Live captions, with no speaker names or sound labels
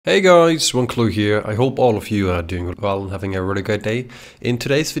Hey guys, one clue here. I hope all of you are doing well and having a really great day. In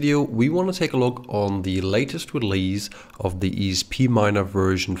today's video, we want to take a look on the latest release of the ESP Miner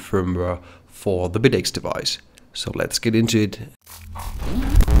version firmware for the Bitaxe device. So let's get into it.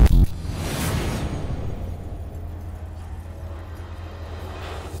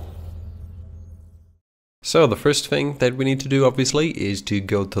 So the first thing that we need to do obviously is to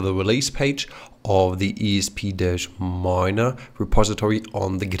go to the release page of the ESP-Miner repository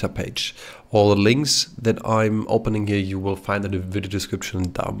on the GitHub page. All the links that I'm opening here you will find in the video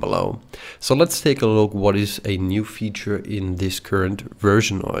description down below. So let's take a look what is a new feature in this current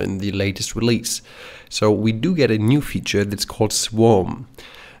version or in the latest release. So we do get a new feature that's called Swarm.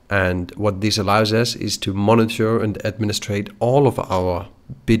 And what this allows us is to monitor and administrate all of our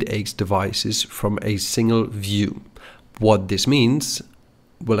Bitaxe devices from a single view. What this means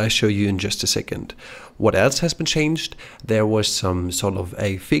will I show you in just a second. What else has been changed? There was some sort of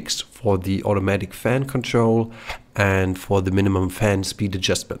a fix for the automatic fan control and for the minimum fan speed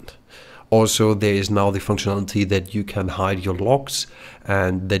adjustment. Also, there is now the functionality that you can hide your logs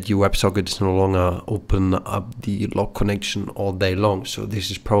and that your WebSocket is no longer open up the log connection all day long. So this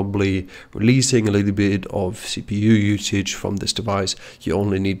is probably releasing a little bit of CPU usage from this device. You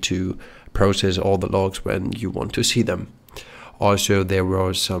only need to process all the logs when you want to see them. Also, there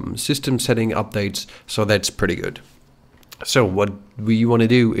were some system setting updates, so that's pretty good. So what we want to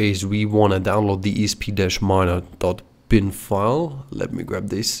do is we want to download the esp-miner.bin file. Let me grab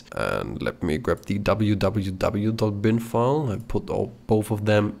this and let me grab the www.bin file. I put both of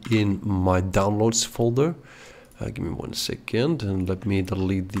them in my downloads folder. Give me 1 second and let me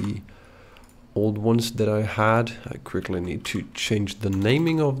delete the old ones that I had. I quickly need to change the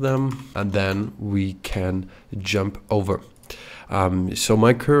naming of them and then we can jump over. So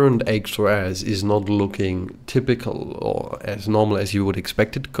my current XOS is not looking typical or as normal as you would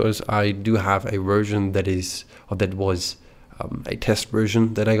expect it, because I do have a version that is, or that was a test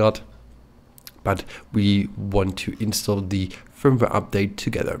version that I got, but we want to install the firmware update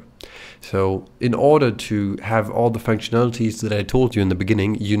together. So in order to have all the functionalities that I told you in the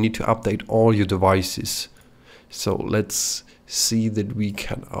beginning, you need to update all your devices. So let's see that we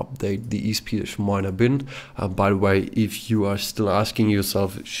can update the esp-miner bin. By the way, if you are still asking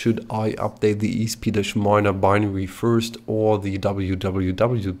yourself, should I update the esp-miner binary first or the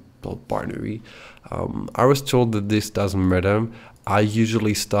www.binary? I was told that this doesn't matter. I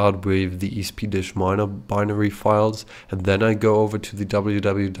usually start with the esp-miner binary files and then I go over to the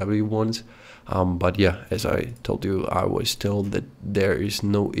www ones. But yeah, as I told you, I was told that there is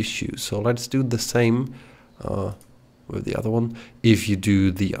no issue. So let's do the same with the other one. If you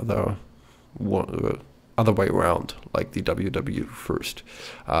do the other one, other way around, like the www first,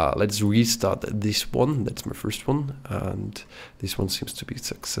 let's restart this one. That's my first one, and this one seems to be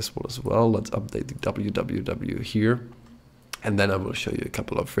successful as well. Let's update the www here, and then I will show you a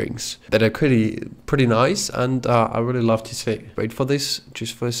couple of things that are pretty nice, and I really love to say. Wait for this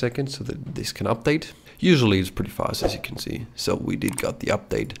just for a second so that this can update. Usually it's pretty fast, as you can see. So we did got the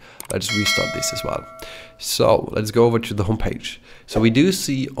update. Let's restart this as well. So let's go over to the home page. So we do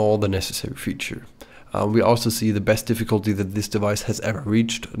see all the necessary feature. We also see the best difficulty that this device has ever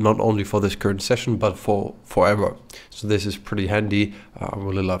reached, not only for this current session, but for forever. So this is pretty handy. I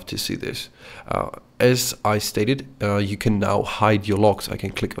really love to see this. As I stated, you can now hide your logs. I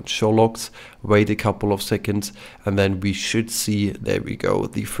can click on show logs, wait a couple of seconds, and then we should see, there we go,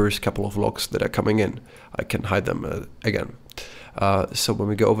 the first couple of logs that are coming in. I can hide them again. So when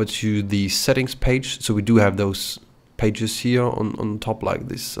we go over to the settings page, so we do have those pages here on top like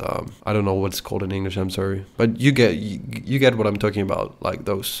this. I don't know what it's called in English, I'm sorry, but you get what I'm talking about. Like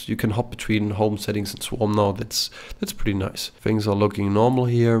those, you can hop between home settings and Swarm now. That's pretty nice. Things are looking normal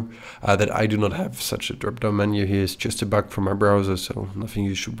here. That I do not have such a drop down menu here. It's just a bug from my browser, so nothing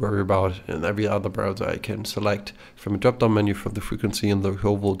you should worry about. In every other browser I can select from a drop down menu from the frequency and the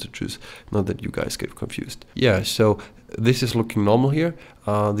whole voltages. Not that you guys get confused. Yeah, so this is looking normal here.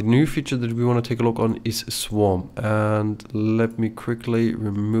 The new feature that we want to take a look on is Swarm, and let me quickly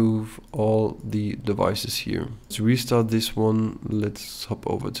remove all the devices here. Let's restart this one. Let's hop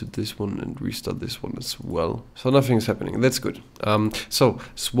over to this one and restart this one as well. So nothing's happening. That's good. So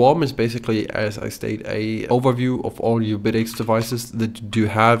Swarm is basically, as I state, a overview of all your Bitaxe devices that you do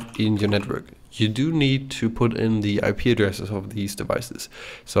have in your network. You do need to put in the IP addresses of these devices.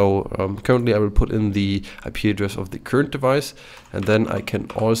 So currently I will put in the IP address of the current device, and then I can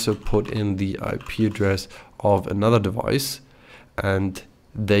also put in the IP address of another device, and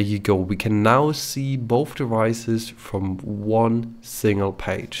there you go. We can now see both devices from one single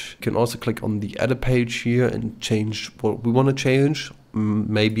page. You can also click on the edit page here and change what we want to change,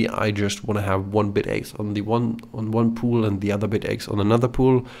 maybe I just want to have one Bitaxe on one pool and the other Bitaxe on another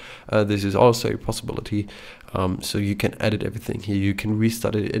pool. This is also a possibility. So you can edit everything here. You can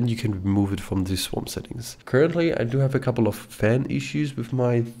restart it and you can remove it from the Swarm settings. Currently, I do have a couple of fan issues with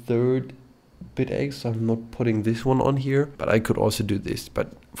my third Bitaxe, so I'm not putting this one on here, but I could also do this.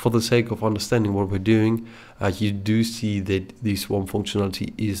 But for the sake of understanding what we're doing, you do see that the Swarm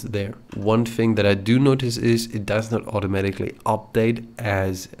functionality is there. One thing that I do notice is it does not automatically update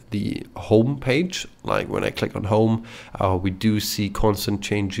as the home page. Like when I click on home, we do see constant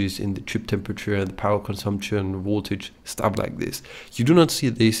changes in the chip temperature, the power consumption, voltage, stuff like this. You do not see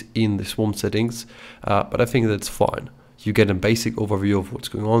this in the Swarm settings, but I think that's fine. You get a basic overview of what's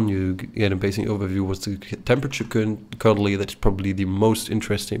going on. You get a basic overview of what's the temperature currently. That's probably the most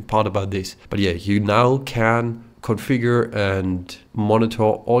interesting part about this. But yeah, you now can configure and monitor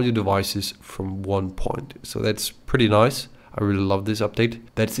all your devices from one point. So that's pretty nice. I really love this update.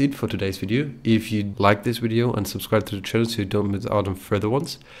 That's it for today's video. If you like this video, and subscribe to the channel so you don't miss out on further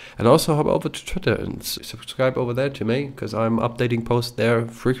ones. And also hop over to Twitter and subscribe over there to me, because I'm updating posts there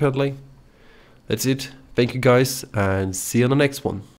frequently. That's it. Thank you guys, and see you on the next one.